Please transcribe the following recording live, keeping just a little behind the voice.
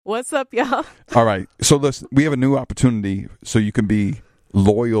What's up, y'all? All right. So listen, we have a new opportunity so you can be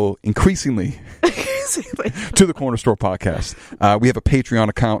loyal increasingly to the Corner Store podcast. We have a Patreon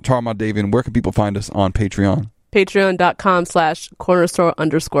account. Tara Davian, where can people find us on Patreon?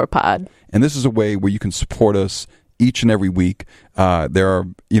 Patreon.com/cornerstore_pod. And this is a way where you can support us each and every week. There are,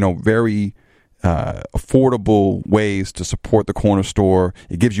 very affordable ways to support the Corner Store.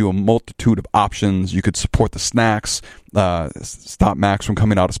 It gives you a multitude of options. You could support the snacks, stop Max from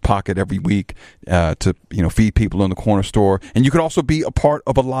coming out his pocket every week to feed people in the Corner Store. And you could also be a part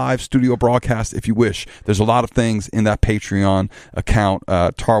of a live studio broadcast if you wish. There's a lot of things in that Patreon account.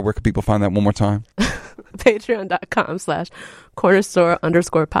 Tara, where can people find that one more time?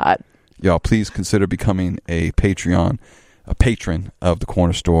 Patreon.com/cornerstore_pod. Y'all, please consider becoming a patron of the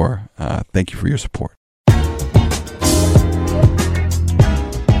Corner Store. Thank you for your support.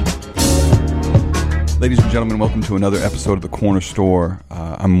 Ladies and gentlemen, welcome to another episode of the Corner Store.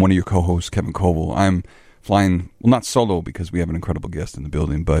 I'm one of your co-hosts, Kevin Coble. I'm flying, well, not solo because we have an incredible guest in the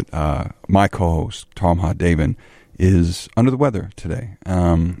building, but my co-host, Tara Davian, is under the weather today.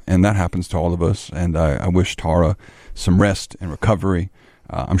 And that happens to all of us. And I wish Tara some rest and recovery.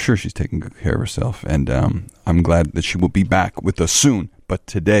 I'm sure she's taking good care of herself, and I'm glad that she will be back with us soon. But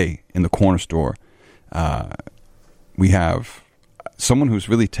today in the Corner Store, we have someone who's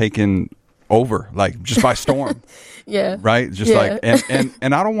really taken over, like just by storm. Yeah. Right? Just like,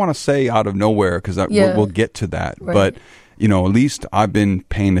 and I don't want to say out of nowhere because we'll get to that. Right. But, at least I've been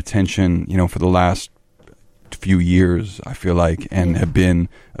paying attention, for the last few years, I feel like, and have been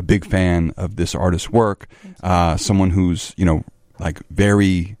a big fan of this artist's work. Someone who's, like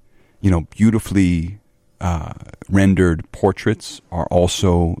very, beautifully rendered portraits are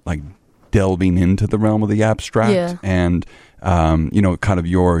also like delving into the realm of the abstract and, kind of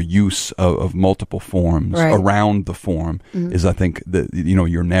your use of multiple forms around the form is, I think,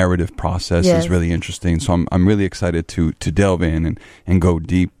 your narrative process is really interesting. So I'm really excited to delve in and go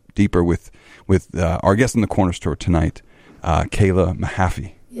deeper with our guest in the Corner Store tonight, Kayla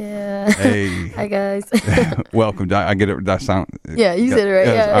Mahaffey. Yeah. Hey. Hi, guys. Welcome. I get it. That sound. Yeah, you said it right.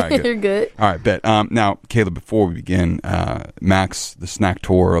 Yeah, all right, good. You're good. All right, bet. Now, Kayla, before we begin, Max, the snack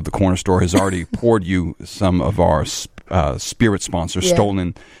tour of the Corner Store, has already poured you some of our spirit sponsor,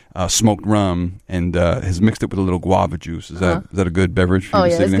 Stolen smoked rum, and has mixed it with a little guava juice. Is that a good beverage for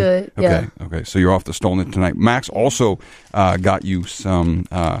you this evening? It's good. Okay. So you're off the Stolen tonight. Max also got you some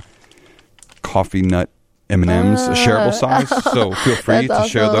coffee nut M&Ms, a shareable size, so feel free to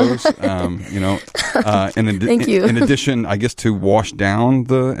share those. Thank you. In addition, I guess to wash down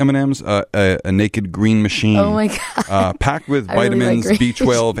the M&Ms, a naked green machine. Oh my god! Packed with vitamins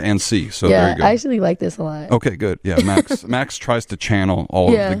B12 and C. So there you go. I actually like this a lot. Okay, good. Yeah, Max tries to channel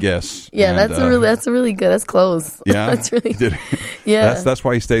all of the guests. Yeah, and, that's really good. That's close. Yeah, that's really good. Yeah. That's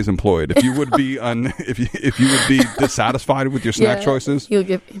why he stays employed. If you would be if you would be dissatisfied with your snack choices,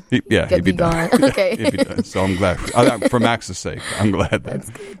 he'd be gone. Okay. He'd be done. So I'm glad for Max's sake. I'm glad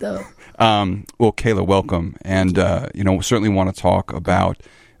that's good though. Well, Kayla, welcome, and we certainly want to talk about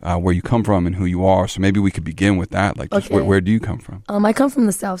where you come from and who you are. So maybe we could begin with that. Like, just where do you come from? I come from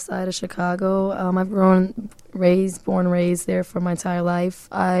the South Side of Chicago. I've born and raised there for my entire life.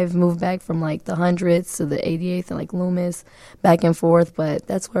 I've moved back from like the 100s to the 88th and like Loomis, back and forth. But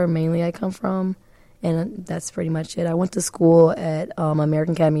that's where mainly I come from, and that's pretty much it. I went to school at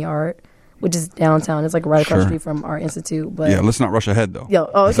American Academy of Art, which is downtown. It's like right across the street from Art Institute. But let's not rush ahead though.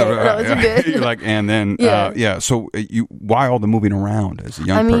 Okay. You're good. You're like, and then So why all the moving around as a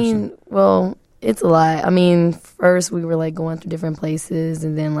young person? Well, it's a lot. First we were like going through different places,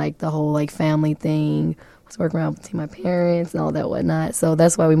 and then like the whole like family thing was working around between my parents and all that whatnot. So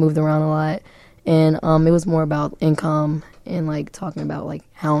that's why we moved around a lot. And it was more about income and like talking about like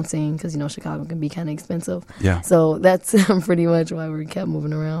housing, because Chicago can be kind of expensive. Yeah. So that's pretty much why we kept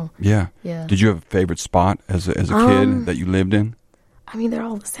moving around. Yeah. Yeah. Did you have a favorite spot as a kid that you lived in? They're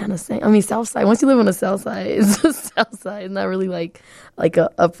all kind of the same. South side. Once you live on the south side, it's the south side. It's not really like a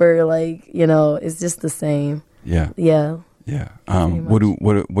upper it's just the same. Yeah. Yeah. Yeah. What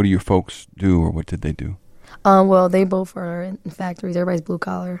do your folks do, or what did they do? Well, they both are in factories. Everybody's blue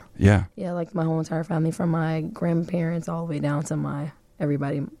collar. Yeah. Yeah, like my whole entire family, from my grandparents all the way down to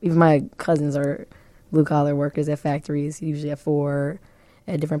everybody. Even my cousins are blue collar workers at factories, usually at Ford,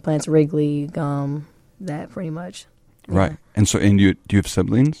 at different plants, Wrigley, that pretty much. Yeah. Right. And so, do you have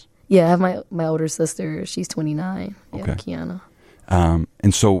siblings? Yeah, I have my older sister. She's 29. Yeah, okay. Kiana.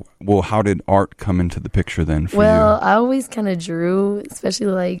 And so, how did art come into the picture then for you? Well, I always kind of drew,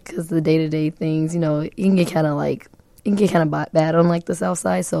 especially because the day-to-day things, it can get kind of bad on like the South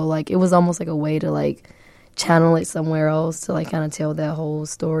Side. So like it was almost like a way to like channel it somewhere else to like kind of tell that whole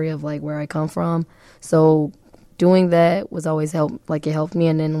story of like where I come from. So doing that was always it helped me.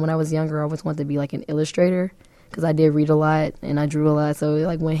 And then when I was younger, I always wanted to be like an illustrator because I did read a lot and I drew a lot, so it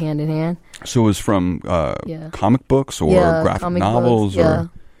like went hand in hand. So it was from comic books or graphic novels? Books,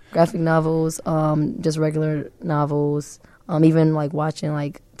 graphic novels, just regular novels, even like watching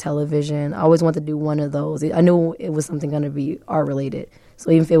like television. I always wanted to do one of those. I knew it was something going to be art related.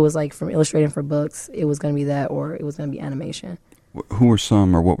 So even if it was like from illustrating for books, it was going to be that, or it was going to be animation. Who were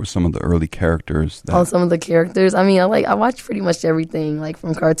some, or what were some of the early characters? Some of the characters. I mean, I watched pretty much everything, like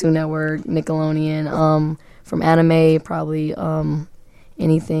from Cartoon Network, Nickelodeon, from anime, probably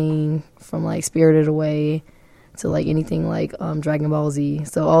anything from like Spirited Away to like anything like Dragon Ball Z.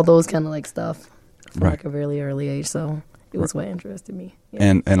 So all those kind of like stuff from like a really early age. So it was what interested me.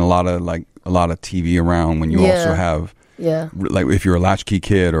 Yeah. And a lot of TV around when you also have. Yeah. Like if you're a latchkey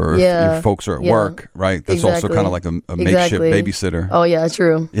kid or if your folks are at work, right? That's also kind of like a makeshift babysitter. Oh, yeah,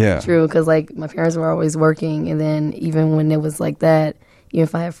 true. Yeah. True, because like my parents were always working, and then even when it was like that, even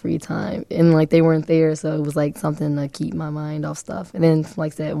if I had free time, and like they weren't there, so it was like something to keep my mind off stuff. And then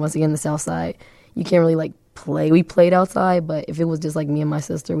like I said, once again, the South Side, you can't really like play. We played outside, but if it was just like me and my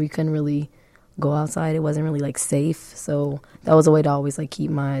sister, we couldn't really go outside. It wasn't really like safe, so that was a way to always like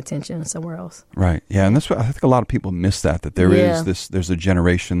keep my attention somewhere else. Right. Yeah, and that's what I think a lot of people miss, that there is there's a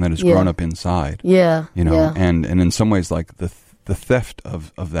generation that has grown up inside. Yeah. You know, and in some ways like the theft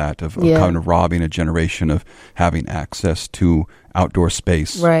of kind of robbing a generation of having access to outdoor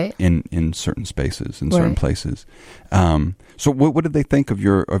space in certain spaces, in certain places. So what did they think of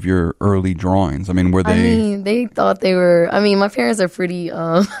your early drawings? I mean, were they... I mean, they thought they were... I mean, my parents are pretty...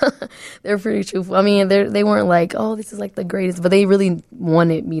 they're pretty truthful. I mean, they weren't like, oh, this is like the greatest, but they really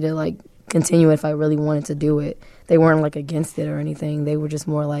wanted me to like continue it if I really wanted to do it. They weren't like against it or anything. They were just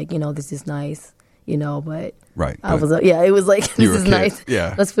more like, you know, this is nice, you know, but... Right. I was like, it was like, this is nice.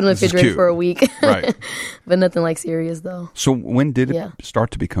 Yeah. Let's put it in the refrigerator for a week. Right. But nothing like serious though. So when did it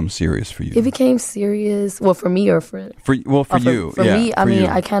start to become serious for you? It became serious, well, for me or for you. For me, I mean,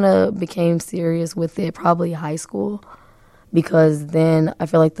 I kind of became serious with it probably high school, because then I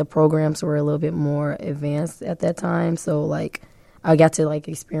feel like the programs were a little bit more advanced at that time. So like I got to like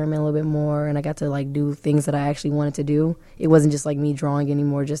experiment a little bit more, and I got to like do things that I actually wanted to do. It wasn't just like me drawing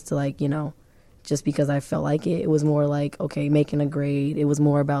anymore just to like, you know, just because I felt like it. It was more like, okay, making a grade. It was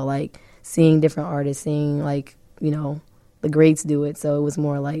more about like seeing different artists, seeing like, you know, the greats do it. So it was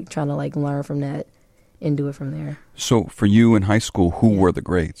more like trying to like learn from that and do it from there. So for you in high school, who were the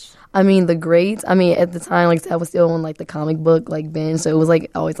greats? I mean, the greats, I mean, at the time, like I was still on like the comic book like binge. So it was like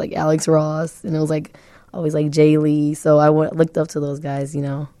always like Alex Ross, and it was like always like Jay Lee. So I looked up to those guys, you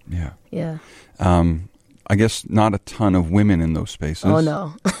know. Yeah. Yeah. I guess not a ton of women in those spaces. Oh,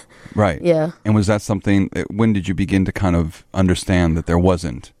 no. Right. Yeah. And was that something, when did you begin to kind of understand that there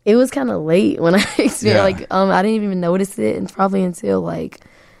wasn't? It was kind of late when I experienced, I didn't even notice it, and probably until like,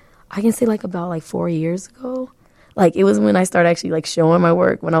 I can say like about like 4 years ago. Like it was when I started actually like showing my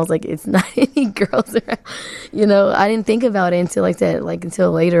work, when I was like, it's not any girls around. You know, I didn't think about it until like that, like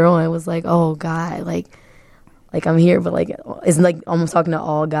until later on. It was like, oh God, like I'm here, but like it's like almost talking to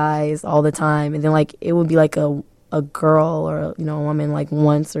all guys all the time, and then like it would be like a girl or, you know, a woman like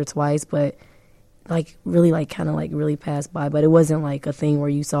once or twice, but like really like kind of like really passed by. But it wasn't like a thing where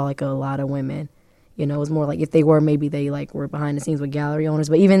you saw like a lot of women. You know, it was more like if they were, maybe they like were behind the scenes with gallery owners.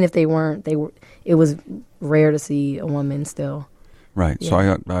 But even if they weren't, it was rare to see a woman still. Right. Yeah.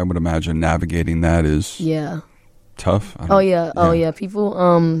 So I would imagine navigating that is tough. Yeah. People,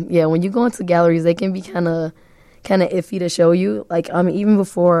 when you go into galleries, they can be kind of iffy to show you. Like, I mean, even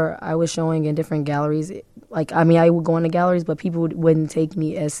before I was showing in different galleries, like, I mean, I would go into galleries, but people wouldn't take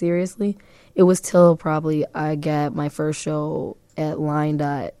me as seriously. It was till probably I got my first show at Line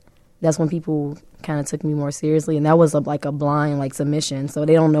Dot. That's when people kind of took me more seriously, and that was like a blind like submission. So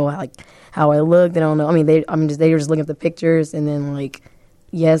they don't know like how I look. They don't know. I mean, they were just looking at the pictures, and then like,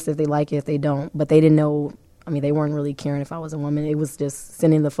 yes, if they like it, if they don't, but they didn't know. I mean, they weren't really caring if I was a woman. It was just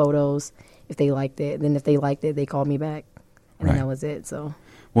sending the photos if they liked it. Then if they liked it, they called me back, and then that was it. So.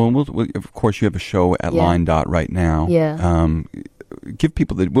 Well, of course, you have a show at Line Dot right now. Yeah. Give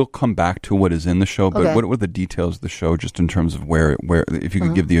people that we'll come back to what is in the show, but what are the details of the show, just in terms of where if you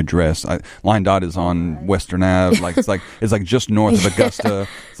could give the address. Line Dot is on Western Ave, like it's like just north of Augusta.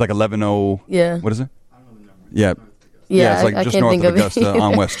 It's like 110. Yeah. What is it? I don't know the number. Yeah, it's like I just can't north think of of it. Augusta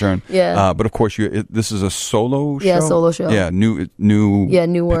on Western. Yeah. But of course, this is a solo show? Yeah, solo show. Yeah, new. Yeah,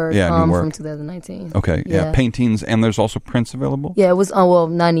 new work. Yeah, new work. From 2019. Okay, yeah. Paintings, and there's also prints available? Yeah, it was, well,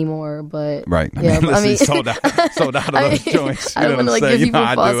 not anymore, but. Right. Yeah, I mean, sold out of those joints. I don't want to like give people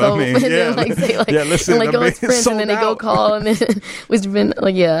false hope. And then like say like, listen, and, like go as friends and then they go call and then which been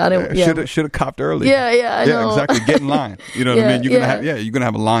like I didn't should have copped early. I know. Exactly. Get in line. You know what I mean? You're gonna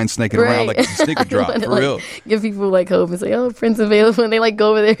have a line snaking around like it's a sneaker drop for real. Give people like hope and say, oh, Prince available, and they like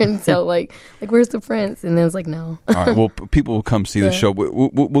go over there and tell like where's the Prince, and then it's like no. All right. Well, people will come see the show.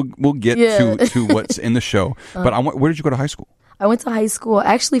 We'll get to what's in the show. But where did you go to high school? I went to high school.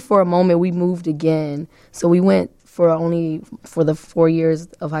 Actually, for a moment, we moved again. So we went for the 4 years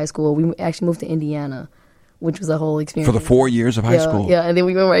of high school. We actually moved to Indiana, which was a whole experience. For the 4 years of high school? Yeah, and then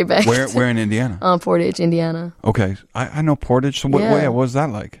we went right back. Where in Indiana? Portage, Indiana. Okay. I know Portage. So what was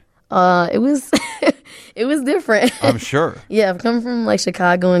that like? It was it was different. I'm sure. Yeah, I've come from like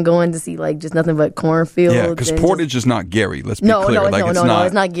Chicago and going to see like just nothing but cornfields. Yeah, because Portage is not Gary. Let's be clear. No,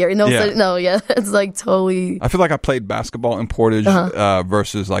 it's not Gary. No, it's like totally. I feel like I played basketball in Portage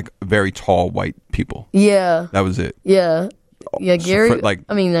versus like very tall white people. Yeah, that was it. Yeah. Yeah, Gary.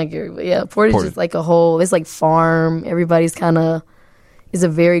 Not Gary, but Portage is like a whole. It's like farm. Everybody's kind of. It's a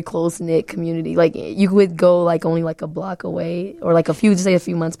very close knit community. Like you would go like only like a block away, or like a few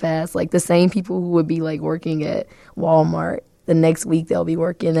months past. Like the same people who would be like working at Walmart the next week they'll be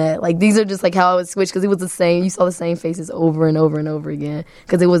working at. Like these are just like how it switched because it was the same. You saw the same faces over and over and over again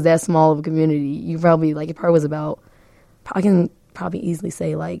because it was that small of a community. You probably like it probably was about. I can probably easily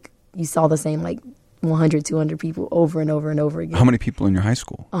say like you saw the same like 100, 200 people over and over and over again. How many people in your high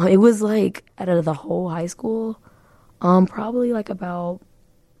school? It was like out of the whole high school. Probably like about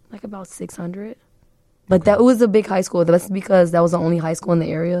 600. But that was a big high school. That's because that was the only high school in the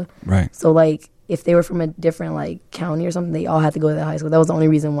area. Right. So like if they were from a different like county or something, they all had to go to that high school. That was the only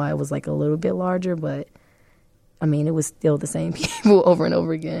reason why it was like a little bit larger, but I mean it was still the same people over and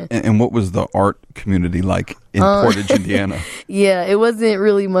over again. And what was the art community like in Portage, Indiana? Yeah, it wasn't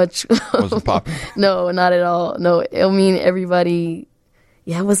really much. Wasn't popular? No, not at all. No, I mean everybody.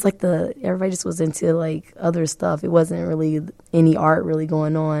 Yeah, it was like everybody just was into like other stuff. It wasn't really any art really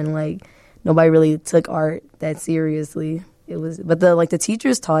going on. Like nobody really took art that seriously. It was, but the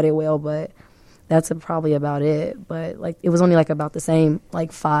teachers taught it well, but that's probably about it. But like it was only like about the same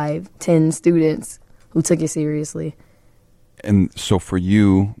like 5-10 students who took it seriously. And so for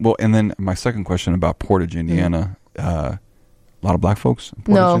you, well, and then my second question about Portage, Indiana. A lot of black folks in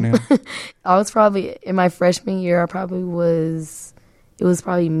Portage, Indiana? I was probably in my freshman year. It was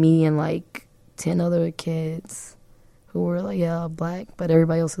probably me and like 10 other kids who were like, black, but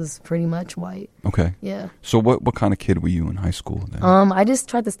everybody else was pretty much white. Okay. Yeah. So what kind of kid were you in high school then? I just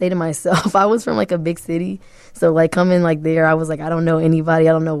tried to stay to myself. I was from like a big city. So like coming like there, I was like, I don't know anybody.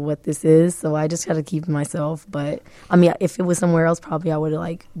 I don't know what this is. So I just had to keep myself. But I mean, if it was somewhere else, probably I would have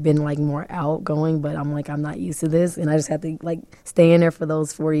like been like more outgoing, but I'm like, I'm not used to this. And I just had to like stay in there for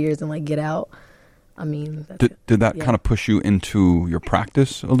those 4 years and like get out. I mean, did that kind of push you into your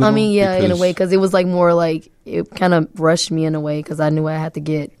practice a little? I mean, yeah, in a way, because it was like more like it kind of rushed me in a way because I knew I had to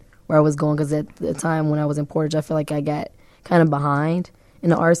get where I was going. Because at the time when I was in Portage, I feel like I got kind of behind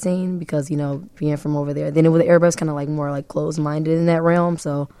in the art scene because being from over there. Then everybody was kind of like more like closed minded in that realm.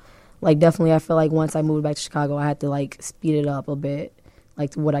 So, like definitely, I feel like once I moved back to Chicago, I had to like speed it up a bit,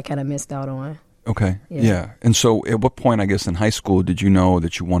 like what I kind of missed out on. Okay. Yeah. And so at what point, I guess, in high school did you know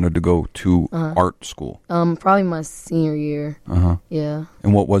that you wanted to go to art school? Probably my senior year. Uh-huh. Yeah.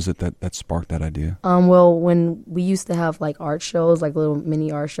 And what was it that sparked that idea? Well, when we used to have like art shows, like little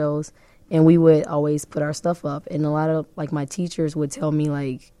mini art shows, and we would always put our stuff up. And a lot of like my teachers would tell me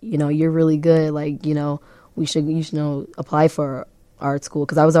like, you're really good. Like, you should apply for art school.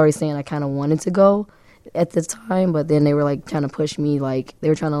 Because I was already saying I kind of wanted to go at the time, but then they were like trying to push me, like they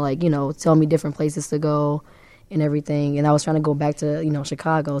were trying to like tell me different places to go and everything, and I was trying to go back to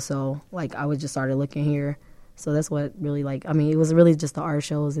Chicago, so like I was just started looking here. So that's what really like it was really just the art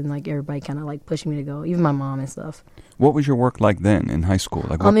shows and like everybody kind of like pushed me to go, even my mom and stuff. What was your work like then in high school?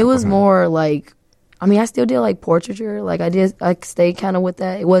 Like it was more like I still did like portraiture, like I stayed kind of with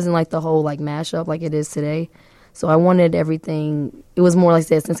that. It wasn't like the whole like mashup like it is today. So I wanted everything. It was more like I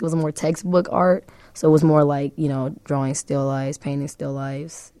said, since it was more textbook art. So it was more like, drawing still lives, painting still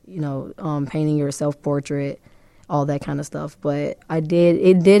lives, painting your self-portrait, all that kind of stuff. But it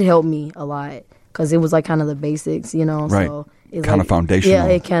did help me a lot because it was like kind of the basics, Right. So it's kind like, of foundational.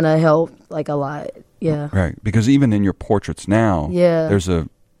 Yeah, it kind of helped like a lot. Yeah. Right. Because even in your portraits now, there's a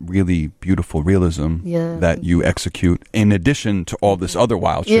really beautiful realism Yeah. that you execute in addition to all this other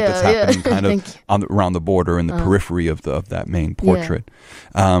wild shit that's happening kind of around the border in the periphery of that main portrait.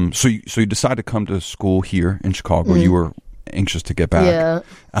 So you decided to come to school here in Chicago. You were anxious to get back,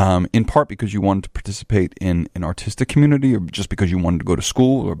 in part because you wanted to participate in an artistic community, or just because you wanted to go to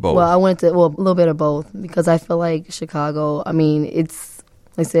school, or both? Well, I went to a little bit of both, because I feel like Chicago, I mean, it's,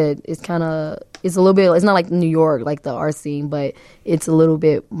 like I said, it's a little bit, it's not like New York, like the art scene, but it's a little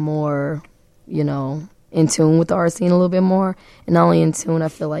bit more, in tune with the art scene a little bit more. And not only in tune, I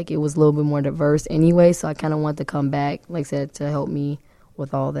feel like it was a little bit more diverse anyway, so I kind of wanted to come back, like I said, to help me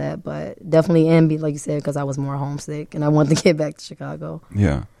with all that. But definitely, and be, like you said, because I was more homesick and I wanted to get back to Chicago.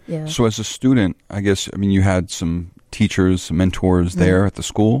 Yeah. So as a student, I guess, you had some teachers, some mentors there at the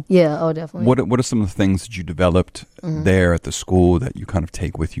school. Yeah, oh, definitely. What are some of the things that you developed there at the school that you kind of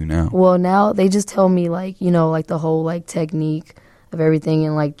take with you now? Well, now they just tell me, like, like the whole, like, technique of everything,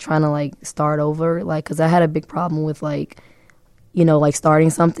 and, like, trying to, like, start over. Like, because I had a big problem with, like, like, starting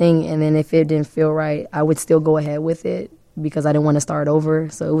something, and then if it didn't feel right, I would still go ahead with it because I didn't want to start over.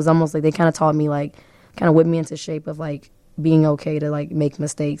 So it was almost like they kind of taught me, like, kind of whipped me into shape of, like, being okay to, like, make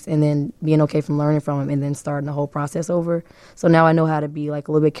mistakes, and then being okay from learning from them, and then starting the whole process over. So now I know how to be, like,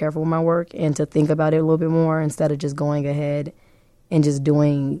 a little bit careful with my work and to think about it a little bit more instead of just going ahead and just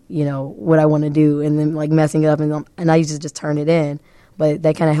doing, what I want to do, and then, like, messing it up, and I used to just turn it in. But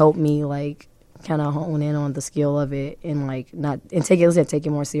that kind of helped me, like, kind of hone in on the skill of it, and, like, take it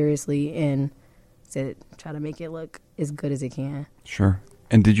more seriously, and try to make it look as good as it can. Sure.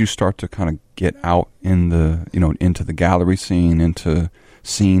 And did you start to kind of get out in the, into the gallery scene, into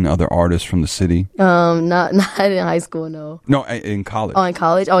seeing other artists from the city? Not in high school, no. No, in college. Oh, in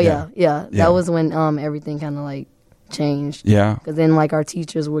college? Oh, yeah. That was when everything kind of, like, changed. Yeah. Because then, like, our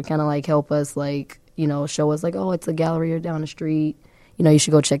teachers would kind of, like, help us, like, show us, like, oh, it's a gallery down the street. You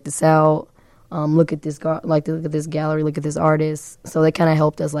should go check this out. Look at this, look at this gallery, look at this artist. So that kind of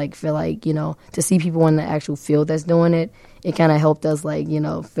helped us, like, feel like, to see people in the actual field that's doing it. It kind of helped us, like,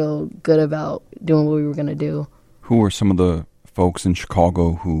 feel good about doing what we were going to do. Who were some of the folks in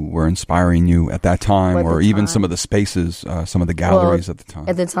Chicago who were inspiring you at that time, or even some of the spaces, some of the galleries at the time?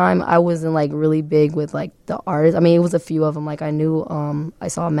 At the time, I wasn't, like, really big with, like, the artists. I mean, it was a few of them. Like, I knew, I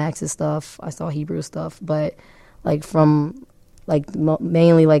saw Max's stuff, I saw Hebrew stuff, but, like, from, like,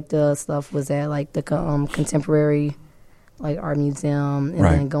 mainly, like, the stuff was at, like, the contemporary, like, art museum, and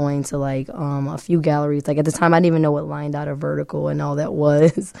then going to, like, a few galleries. Like, at the time, I didn't even know what line dot or vertical and all that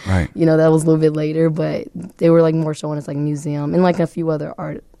was. Right. That was a little bit later, but they were, like, more showing us, like, museum and, like, a few other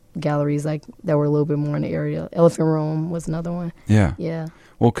art galleries, like, that were a little bit more in the area. Elephant Room was another one. Yeah. Yeah.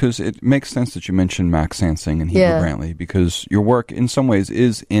 Well, because it makes sense that you mentioned Max Sansing and Hebrew Brantley, because your work, in some ways,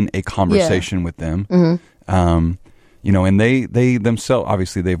 is in a conversation with them. Mm-hmm. And they themselves,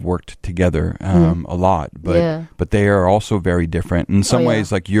 obviously, they've worked together a lot, but they are also very different. In some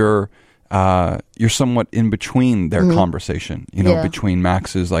ways, like, you're somewhat in between their conversation, between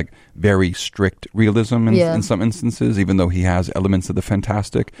Max's, like, very strict realism in some instances, even though he has elements of the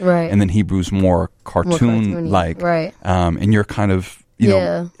fantastic, and then Hebrew's more cartoon-like, and you're kind of,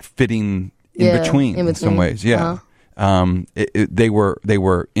 fitting in between in some ways, they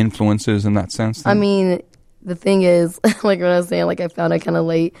were influences in that sense. Then? I mean, the thing is, like, when I was saying, like, I found it kind of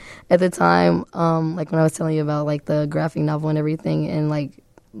late at the time, like, when I was telling you about, like, the graphic novel and everything, and, like,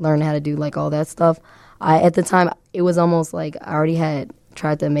 learning how to do, like, all that stuff. At the time, it was almost like I already had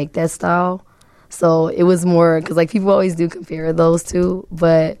tried to make that style. So it was more, because, like, people always do compare those two,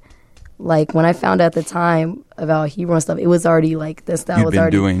 but, like, when I found out at the time about Hebrew and stuff, it was already, like, the style was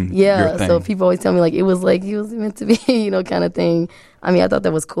already doing your thing. So people always tell me, like, it was meant to be, kind of thing. I mean, I thought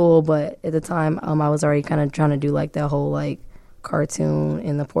that was cool, but at the time, I was already kind of trying to do, like, that whole, like, cartoon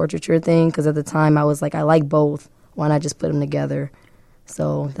and the portraiture thing, because at the time I was like, I like both. Why not just put them together?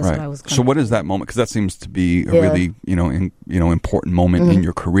 So that's what I was. So what is that moment? Because that seems to be a really important moment in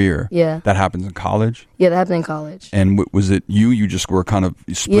your career. Yeah, that happens in college. Yeah, that happened in college. And was it you just were kind of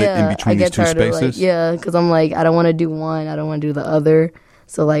split in between these two spaces? Because I'm like, I don't want to do one, I don't want to do the other.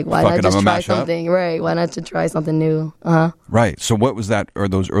 So, like, why not just try something? Right? Why not just try something new? Right. So what was that, or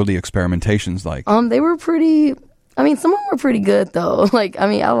those early experimentations like? They were pretty. I mean, some of them were pretty good though. Like, I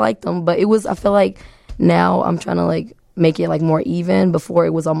mean, I liked them, but it was. I feel like now I'm trying to, like, make it, like, more even. Before,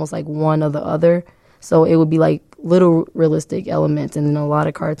 it was almost like one or the other. So it would be, like, little realistic elements and then a lot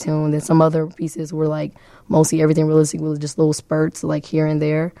of cartoon. Then some other pieces were, like, mostly everything realistic with just little spurts, like, here and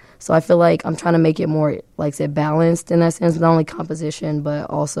there. So I feel like I'm trying to make it more, like I said, balanced in that sense. Not only composition, but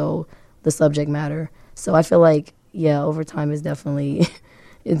also the subject matter. So I feel like, over time it's definitely,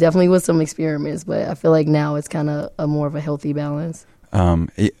 it definitely was some experiments. But I feel like now it's kind of a more of a healthy balance.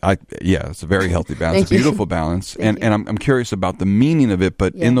 It's a very healthy balance, a beautiful balance, and I'm curious about the meaning of it.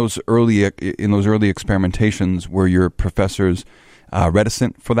 But Yeah. in those early experimentations, were your professors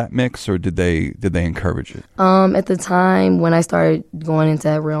reticent for that mix, or did they encourage it? At the time when I started going into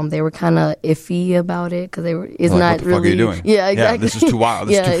that realm, they were kind of iffy about it because it's Like, not what the really. fuck are you doing? Yeah, exactly. Yeah, this is too wild.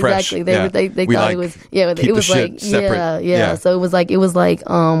 This is too fresh. Exactly. They We thought like it was keep it was the shit like separate. yeah. So it was like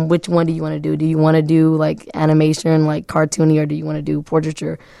which one do you want to do? Do you want to do like animation, like cartoony, or do you want to do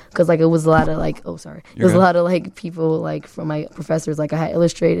portraiture? Because like it was a lot of like a lot of like people like from my professors, like I had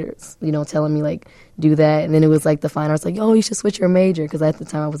illustrators, telling me like do that, and then it was like the fine arts, like, oh, you should switch your major, because at the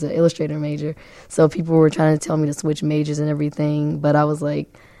time I was an illustrator major, so people were trying to tell me to switch majors and everything, but I was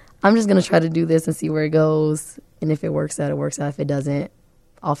like, I'm just gonna try to do this and see where it goes, and if it works out, it works out. If it doesn't,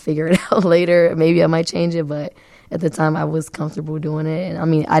 I'll figure it out later. Maybe I might change it, but at the time I was comfortable doing it, and I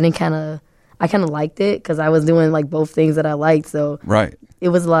mean, I kind of liked it because I was doing like both things that I liked, so Right. It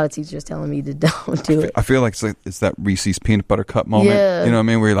was a lot of teachers telling me to don't do it. I feel like it's that Reese's peanut butter cup moment. Yeah. You know what I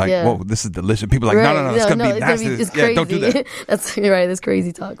mean? Where you're like, Yeah. whoa, this is delicious. People are like, no, it's gonna be nasty. It's crazy. Don't do that. That's right. That's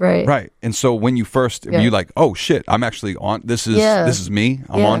crazy talk. Right. Right. And so when you first, were you like, oh shit, I'm actually on. This is me.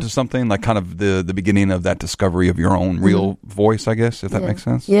 I'm onto something. Like kind of the beginning of that discovery of your own real voice, I guess, if that makes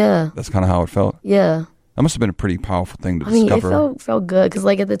sense. Yeah. That's kind of how it felt. Yeah. That must have been a pretty powerful thing to I mean, discover. it felt good because,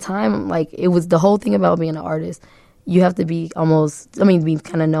 like, at the time, like, it was the whole thing about being an artist. You have to be be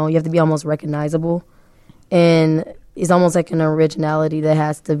kind of known. You have to be almost recognizable, and it's almost like an originality that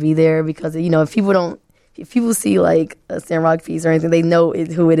has to be there because if people see like a San Rock piece or anything, they know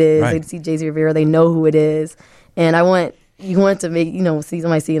who it is. Right. They see Jay-Z Rivera, they know who it is, and you want to make see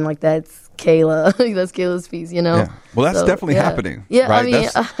somebody seeing like that's Kayla, that's Kayla's piece, Yeah. Well, that's definitely happening. Yeah,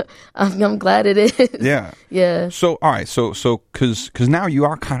 right? I mean, I'm glad it is. Yeah. Yeah. So, all right. So, because now you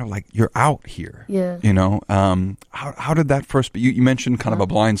are kind of like, you're out here. Yeah. How did that first, you mentioned kind of a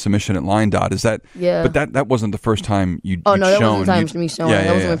blind submission at Line Dot. Is that, Yeah. but that wasn't the first time you'd Oh, no, that shown. wasn't the time to me showing. Yeah,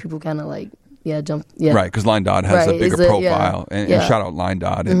 That was yeah. when people kind of like, jump. Yeah. Right, because Line Dot has a Right, bigger is it- profile, yeah. and Yeah. shout out Line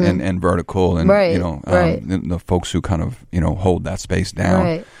Dot and Vertical, and Right, right. the folks who kind of hold that space down.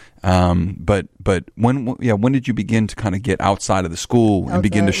 Right. But when did you begin to kind of get outside of the school and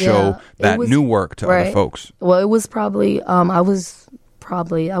begin to Outside, show yeah. that It was- new work to other right. folks? Well, it was probably I was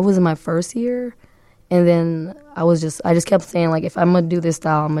in my first year, and then I just kept saying like, if I'm gonna do this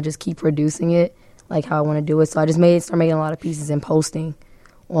style, I'm gonna just keep producing it like how I want to do it. So I just started making a lot of pieces and posting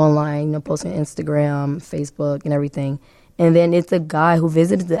online, posting Instagram, Facebook, and everything. And then it's a guy who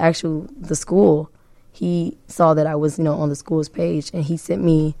visited the school. He saw that I was on the school's page, and he sent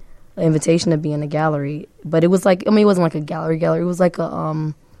me an invitation to be in the gallery. But it was like, it wasn't like a gallery. It was like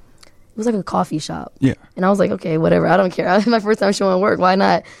a coffee shop. Yeah. And I was like, okay, whatever. I don't care. It was my first time showing work. Why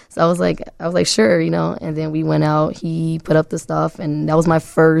not? So I was like, sure, And then we went out. He put up the stuff, and that was my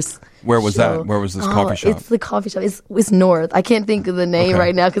first. Where was show. that? Where was this coffee shop? It's the coffee shop. It's North. I can't think of the name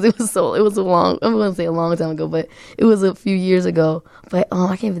right now because it was a long. I'm going to say a long time ago, but it was a few years ago. But I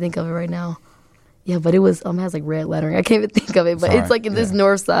can't even think of it right now. Yeah, but it was has like red lettering. I can't even think of it, but it's like in this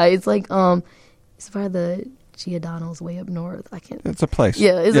north side. It's like it's by the Giordano's way up north. I can't. It's a place.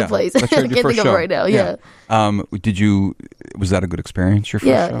 Yeah, it's a place. I can't think of it right now. Yeah. Was that a good experience? Your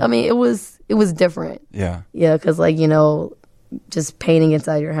first show? I mean, it was different. Yeah. Yeah, because just painting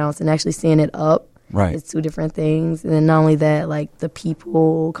inside your house and actually seeing it up. Right. It's two different things. And then not only that, like the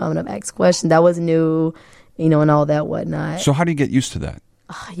people coming up ask questions, that was new, and all that whatnot. So how do you get used to that?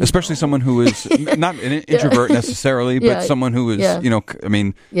 Especially someone who is not an introvert necessarily, but someone who is,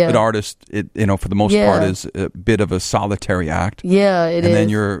 an artist, for the most part is a bit of a solitary act. Yeah, it is. And then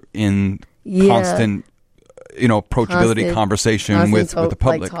you're in constant, approachability conversation with the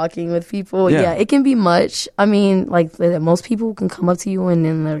public. Like talking with people. Yeah, it can be much. I mean, like most people can come up to you and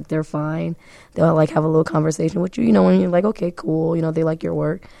then they're fine. They'll like have a little conversation with you, when you're like, okay, cool, they like your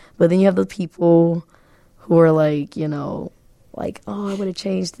work. But then you have the people who are like, like, oh, I would have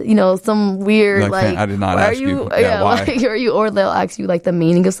changed, some weird, like I did not ask you. Yeah, why? Or they'll ask you like the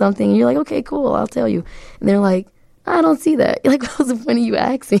meaning of something. And you're like, okay, cool, I'll tell you. And they're like, I don't see that. Like, what's the point of you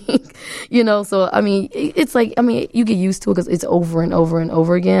asking? So, I mean, it's like, you get used to it because it's over and over and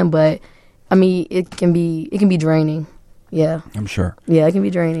over again. But, it can be draining. Yeah. I'm sure. Yeah, it can be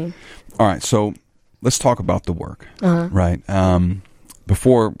draining. All right, so let's talk about the work, right?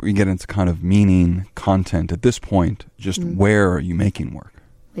 Before we get into kind of meaning, content, at this point, just where are you making work?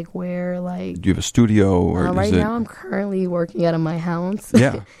 Like where, like... Do you have a studio or right now I'm currently working out of my house.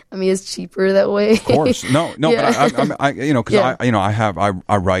 Yeah. I mean, it's cheaper that way. Of course. No, Yeah. but I you know, because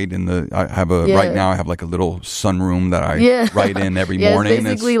I write in the, I have a, right now I have like a little sunroom that I write in every morning. It's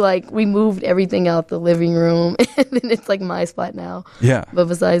basically like we moved everything out the living room and then it's like my spot now. Yeah. But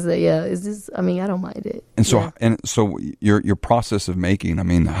besides that, it's just, I mean, I don't mind it. And so, your process of making, I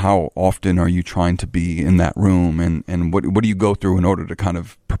mean, how often are you trying to be in that room and what do you go through in order to kind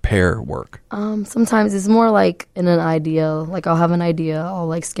of prepare work? Sometimes it's more like in an idea. Like I'll have an idea, I'll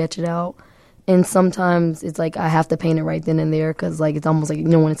like sketch it out, and sometimes it's like I have to paint it right then and there because like it's almost like, you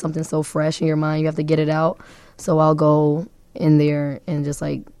know, when it's something so fresh in your mind, you have to get it out. So I'll go in there and just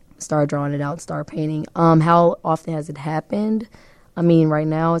like start drawing it out, start painting. How often has it happened? I mean, right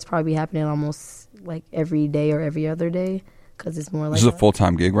now it's probably happening almost like every day or every other day. Because it's more like this is a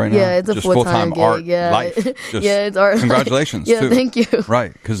full-time gig right now. Yeah, it's a full-time gig. Art yeah, life. Just it's art. Congratulations. Yeah, too. Thank you.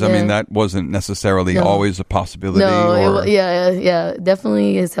 Right, because I mean that wasn't necessarily always a possibility. No,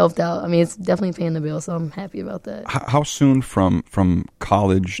 definitely has helped out. I mean, it's definitely paying the bill, so I'm happy about that. How soon from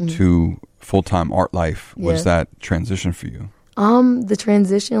college to full-time art life was that transition for you? The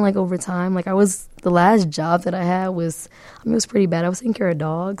transition, like over time, like the last job that I had was, I mean, it was pretty bad. I was taking care of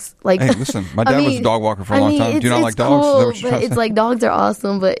dogs. Like, hey, listen, my dad was a dog walker for a long time. Do you not like dogs? Cool, Is that what but it's like dogs are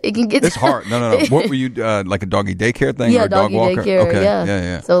awesome, but it can get... It's hard. No. What were you, like a doggy daycare thing or a dog doggy walker? Daycare, okay.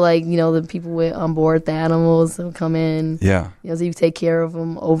 Yeah. So like, you know, the people with on board the animals would come in. Yeah. You know, so you take care of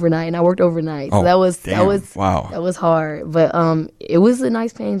them overnight, and I worked overnight. So that was wow. That was hard, but it was a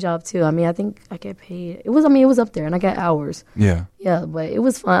nice paying job too. I mean, I think I get paid. It was up there, and I got hours. Yeah. Yeah, but it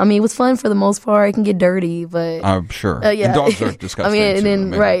was fun. I mean, it was fun for the most part. It can get dirty, but I'm sure. And dogs are disgusting. I mean, and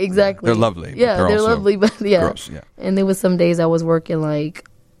then right, exactly. They're lovely. Yeah, they're lovely, but gross. Yeah. And there was some days I was working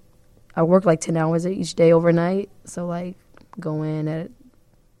I worked like 10 hours each day overnight. So like go in at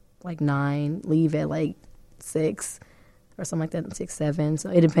like 9, leave at like 6 or something like that, 6, 7. So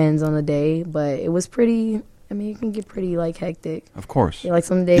it depends on the day, but it was pretty. I mean, it can get pretty like hectic. Of course. Yeah, like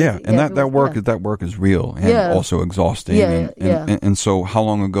some days. Yeah, and that work is real and also exhausting. And so, how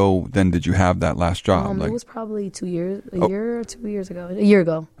long ago then did you have that last job? It was probably 2 years, a year or 2 years ago. A year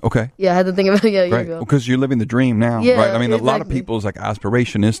ago. Okay. Yeah, I had to think about it. Yeah, a year ago. Because you're living the dream now, right? I mean, a lot of people's like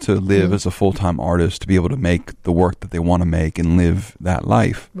aspiration is to live as a full-time artist, to be able to make the work that they want to make and live that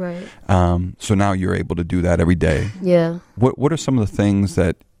life. Right. So now you're able to do that every day. Yeah. What are some of the things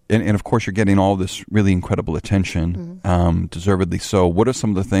that? And of course, you're getting all this really incredible attention, deservedly so. What are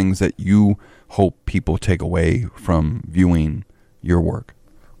some of the things that you hope people take away from viewing your work?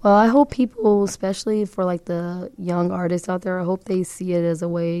 Well, I hope people, especially for like the young artists out there, I hope they see it as a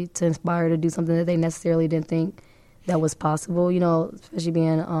way to inspire to do something that they necessarily didn't think that was possible. You know, especially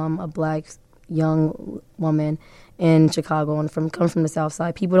being a black young woman in Chicago and coming from the South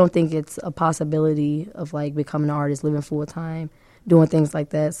Side, people don't think it's a possibility of like becoming an artist, living full time, doing things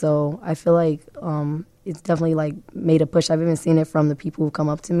like that. So I feel like it's definitely like made a push. I've even seen it from the people who come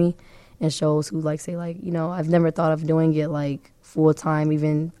up to me in shows who like say like, you know, I've never thought of doing it like full time,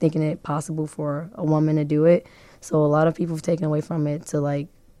 even thinking it possible for a woman to do it. So a lot of people have taken away from it to like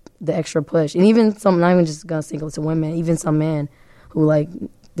the extra push. And even some, not even just gonna single to women, even some men who like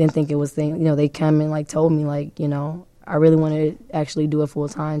didn't think it was thing, you know, they come and like told me like, you know, I really want to actually do it full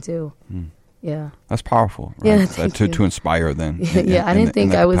time too. Yeah. That's powerful. Right? Yeah, to inspire then. I didn't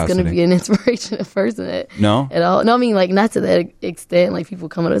think I was going to be an inspirational person at all. No, I mean, like, not to that extent, like, people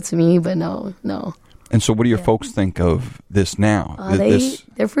coming up to me, but no. And so what do your folks think of this now?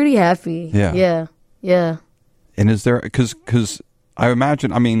 They're pretty happy. Yeah. And is there, because I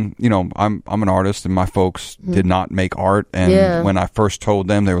imagine, I mean, you know, I'm an artist and my folks did not make art. And when I first told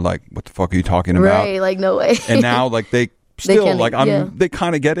them, they were like, what the fuck are you talking about? Right, like, no way. And now, like, they still like they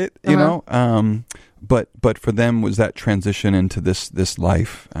kind of get it, you know. But for them, was that transition into this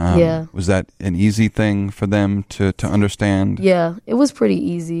life? Was that an easy thing for them to understand? Yeah, it was pretty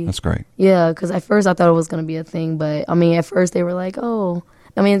easy. That's great. Yeah, because at first I thought it was going to be a thing, but I mean, at first they were like, oh.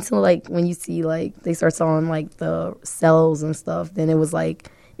 I mean, until like when you see like they start selling like the cells and stuff, then it was like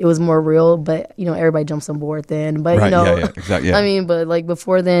it was more real. But you know, everybody jumps on board then. But right, you know, exactly. Yeah. I mean, but like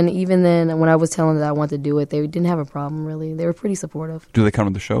before then, even then, when I was telling them that I wanted to do it, they didn't have a problem really. They were pretty supportive. Do they come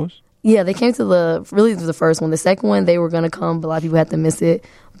to the shows? Yeah, they came to the first one. The second one, they were going to come, but a lot of people had to miss it.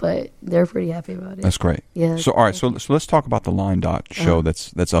 But they're pretty happy about it. That's great. Yeah. So, all right. So let's talk about the Line Dot show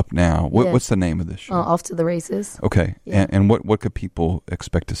that's up now. What's the name of this show? Off to the Races. Okay. Yeah. And what could people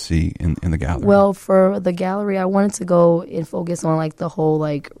expect to see in the gallery? Well, for the gallery, I wanted to go and focus on like the whole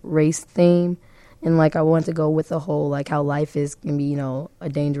like race theme. And like I wanted to go with the whole like how life can be, you know, a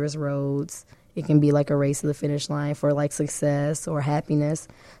dangerous roads it can be like a race to the finish line for like success or happiness.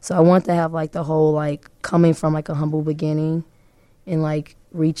 So I want to have like the whole like coming from like a humble beginning and like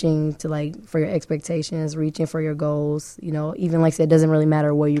reaching to like for your expectations, reaching for your goals. You know, even like I said, it doesn't really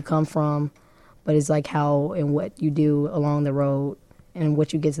matter where you come from, but it's like how and what you do along the road and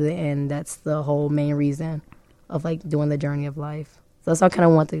what you get to the end. That's the whole main reason of like doing the journey of life. So that's why I kind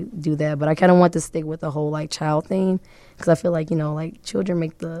of want to do that. But I kind of want to stick with the whole like child theme because I feel like, you know, like children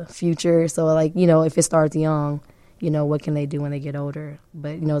make the future. So like, you know, if it starts young, you know, what can they do when they get older?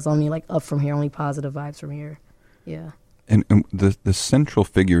 But, you know, it's only like up from here, only positive vibes from here. Yeah. And the central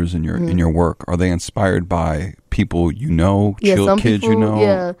figures in your work, are they inspired by people you know, kids you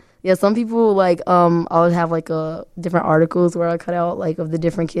know? Yeah, some people like I'll have like different articles where I cut out like of the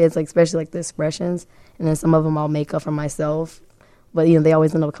different kids, like especially like the expressions, and then some of them I'll make up for myself. But, you know, they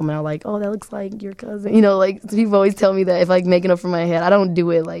always end up coming out like, oh, that looks like your cousin. You know, like, people always tell me that if I make it up from my head. I don't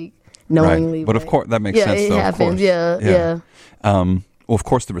do it, like, knowingly. Right. But, of course, that makes sense, it though. Happens. Yeah. Well, of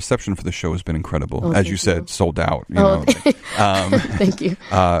course, the reception for the show has been incredible. Oh, as you said, sold out. Thank you.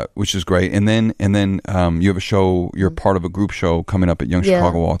 Which is great. And then you have a show, you're part of a group show coming up at Young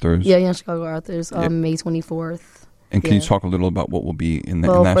Chicago Authors. Yeah, Young Chicago Authors, May 24th. And can you talk a little about what will be in that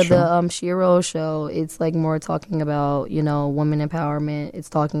show? Well, for the Shiro show, it's like more talking about, you know, women empowerment. It's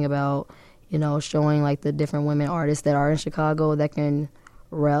talking about, you know, showing like the different women artists that are in Chicago that can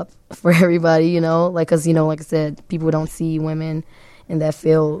rep for everybody, you know, like, because, you know, like I said, people don't see women in that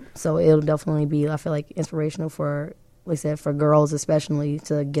field. So it'll definitely be, I feel like, inspirational for, like I said, for girls especially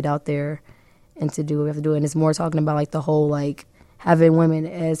to get out there and to do what we have to do. And it's more talking about like the whole, like, having women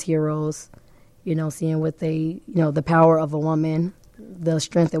as heroes. You know, seeing what they, you know, the power of a woman, the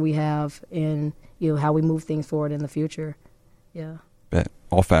strength that we have, and, you know, how we move things forward in the future. Yeah. Bet.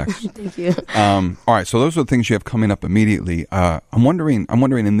 All facts. Thank you. All right. So those are the things you have coming up immediately. I'm wondering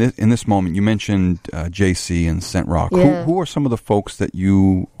in this moment, you mentioned JC and Scent Rock. Yeah. Who are some of the folks that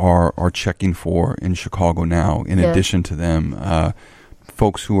you are checking for in Chicago now, in addition to them?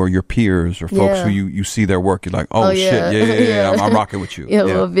 Folks who are your peers or folks who you see their work, you're like, shit, yeah. I'm rocking with you.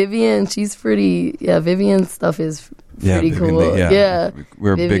 Well, Vivian, she's pretty, Vivian's stuff is pretty cool.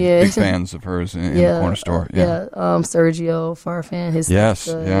 We're big fans of hers in the corner store. Sergio Farfan, his stuff's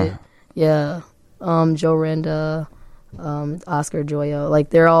good. Joe Renda, Oscar Joyo, like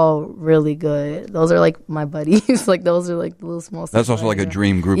they're all really good. Those are like my buddies. Like those are like the little small stuff. That's also like a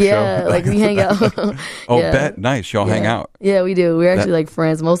dream group show. Yeah, like we hang out. Bet. Nice. Y'all hang out. Yeah, we do. We're actually like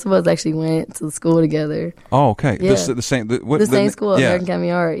friends. Most of us actually went to school together. Oh, okay. Yeah. The same school, American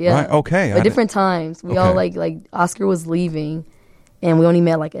Academy Art. Yeah. Right. Okay. But different times. We all like Oscar was leaving, and we only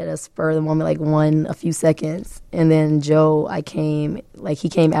met like at a spur of the moment, like a few seconds. And then Joe, he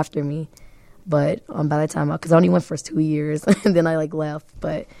came after me. But by the time, because I only went for 2 years, and then I like left.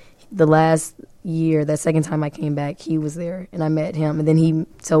 But the last year, that second time I came back, he was there, and I met him, and then he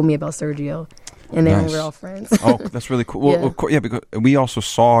told me about Sergio, and then we were all friends. Oh, that's really cool. Well, of course, because we also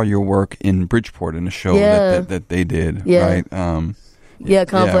saw your work in Bridgeport in a show that they did, right?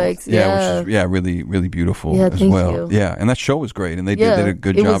 Complex. Which is really, really beautiful as well. You. Yeah, and that show was great, and they did a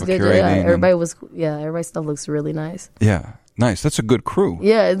good job of curating. Everybody's stuff looks really nice. Yeah. Nice. That's a good crew.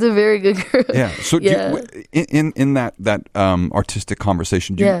 Yeah, it's a very good crew. Yeah. So in that artistic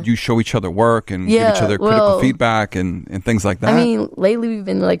conversation, do you show each other work and give each other critical feedback and things like that? I mean, lately we've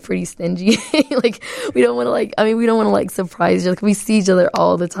been like pretty stingy. Like we don't want to like surprise each other. We see each other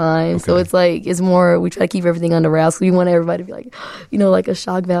all the time. Okay. So it's like it's more we try to keep everything under wraps. We want everybody to be like, you know, like a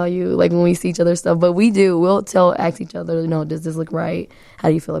shock value like when we see each other's stuff. But we'll ask each other, you know, does this look right? How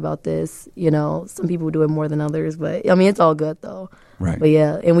do you feel about this? You know, some people do it more than others, but I mean, it's all good though. Right. But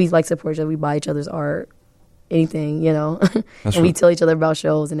and we like support each other. We buy each other's art, anything, you know, and we tell each other about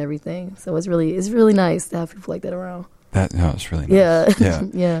shows and everything. So it's really nice to have people like that around. It's really nice.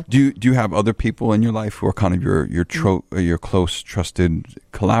 Yeah. Do you have other people in your life who are kind of your close, trusted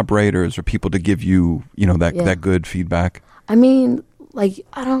collaborators or people to give you, you know, that good feedback? I mean, like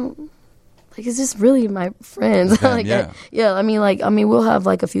I don't. Like, it's just really my friends. We'll have,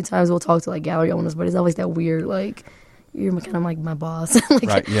 like, a few times we'll talk to, like, gallery owners, but it's always that weird, like, you're kind of like my boss. Like,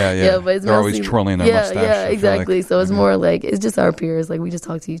 right, yeah. But it's they're always twirling their mustache. Yeah, exactly. Like, so it's more like, it's just our peers. Like, we just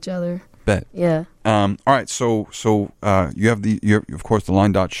talk to each other. Bet. Yeah. All right, so you have of course, the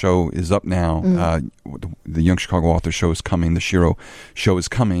Line Dot show is up now. Mm-hmm. The Young Chicago Author show is coming. The Shiro show is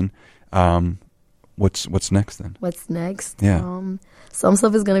coming. what's next then? What's next? Yeah. Some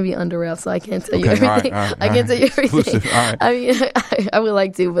stuff is going to be under wraps, so I can't tell you Okay, everything. all right, I can't tell you everything. Exclusive, all right. I mean, I would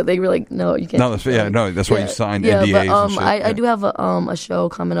like to, but they were like, no, you can't. No, that's why you signed NDAs but, and shit. I do have a show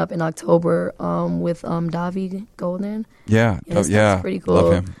coming up in October with Davi Golden. Yeah, that's pretty cool.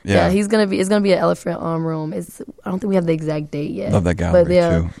 Love him. Yeah, it's gonna be an elephant room. I don't think we have the exact date yet. Love that gallery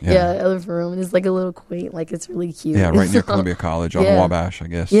too. Yeah, elephant room. It's like a little quaint, like it's really cute. Yeah, right near Columbia College on the Wabash, I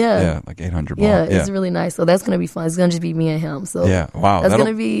guess. Yeah, like 800 block. Yeah, it's really nice. So that's gonna be fun. It's gonna just be me and him. So yeah, wow, that's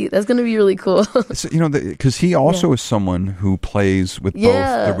gonna be really cool. Because he also is someone who plays with both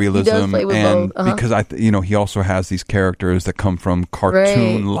the realism and because he also has these characters that come from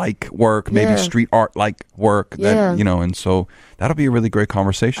cartoon like work, maybe street art like work. That and so that'll be a really great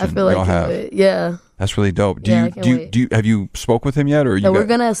conversation. I feel like that's really dope. Have you spoke with him yet, or we're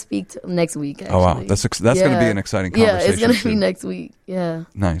gonna speak next week? Actually. Oh wow, that's gonna be an exciting conversation. Yeah, it's gonna be next week. Yeah,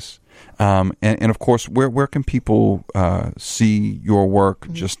 nice. And of course, where can people see your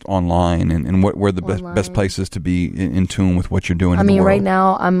work just online, and where the best places to be in tune with what you're doing? I mean, right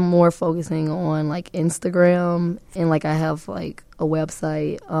now I'm more focusing on like Instagram, and like I have like a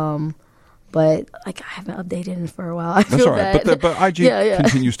website. But like I haven't updated it for a while. That's all right. But IG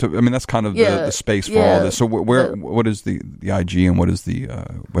continues to. I mean, that's kind of the space for all this. So what is the IG and what is the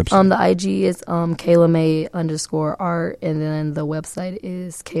website? The IG is Kayla May _art, and then the website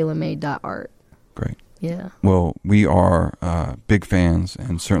is KaylaMay.art. Great. Yeah. Well, we are big fans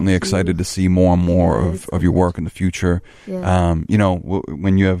and certainly excited to see more and more of your work in the future. Yeah.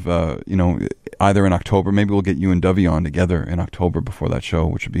 When you have, either in October, maybe we'll get you and Dovey on together in October before that show,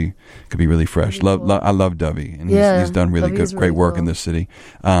 which could be really fresh. Cool. I love Dovey, and he's done really great work in this city.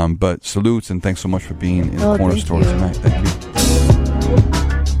 But salutes and thanks so much for being in the Corner Store tonight. Thank you.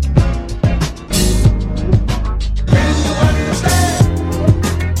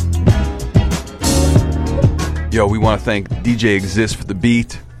 Yo, we want to thank DJ Exist for the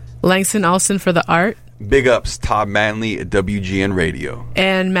beat, Langston Olsen for the art, big ups Todd Manley at WGN Radio,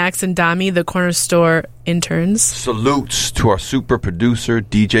 and Max and Dami, the Corner Store interns. Salutes to our super producer,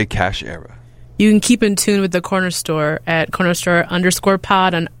 DJ Cash Era. You can keep in tune with the Corner Store at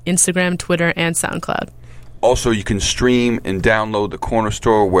cornerstore_pod on Instagram, Twitter, and SoundCloud. Also, you can stream and download the Corner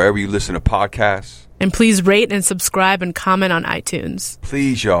Store wherever you listen to podcasts. And please rate and subscribe and comment on iTunes.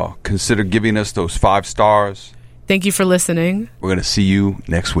 Please, y'all, consider giving us those 5 stars. Thank you for listening. We're going to see you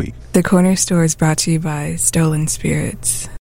next week. The Corner Store is brought to you by Stolen Spirits.